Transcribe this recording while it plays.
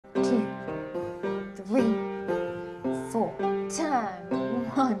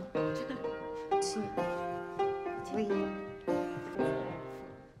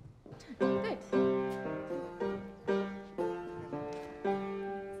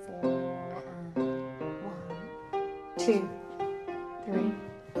2, 3,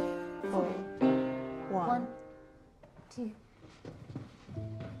 4, 1, 2.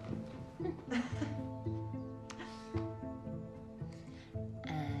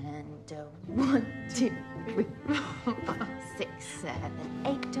 And 1, 2, 3, 4, 5, 6, 7,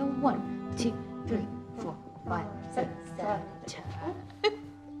 8. 1, 2, 3, 4, 5, 6, 7.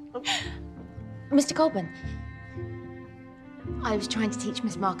 Mr. Colbourne, I was trying to teach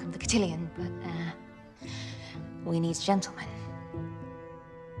Miss Markham the cotillion, but we need gentlemen.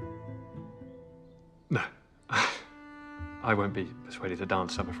 No. I won't be persuaded to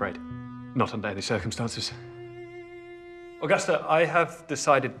dance, I'm afraid. Not under any circumstances. Augusta, I have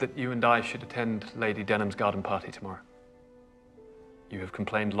decided that you and I should attend Lady Denham's garden party tomorrow. You have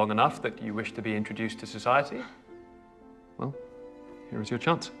complained long enough that you wish to be introduced to society. Well, here is your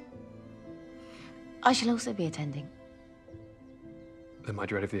chance. I shall also be attending. Then my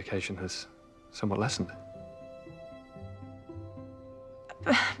dread of the occasion has somewhat lessened.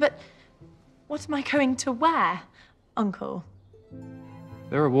 But what am I going to wear, Uncle?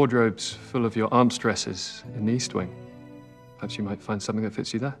 There are wardrobes full of your aunt's dresses in the East Wing. Perhaps you might find something that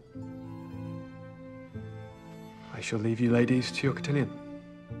fits you there. I shall leave you ladies to your cotillion.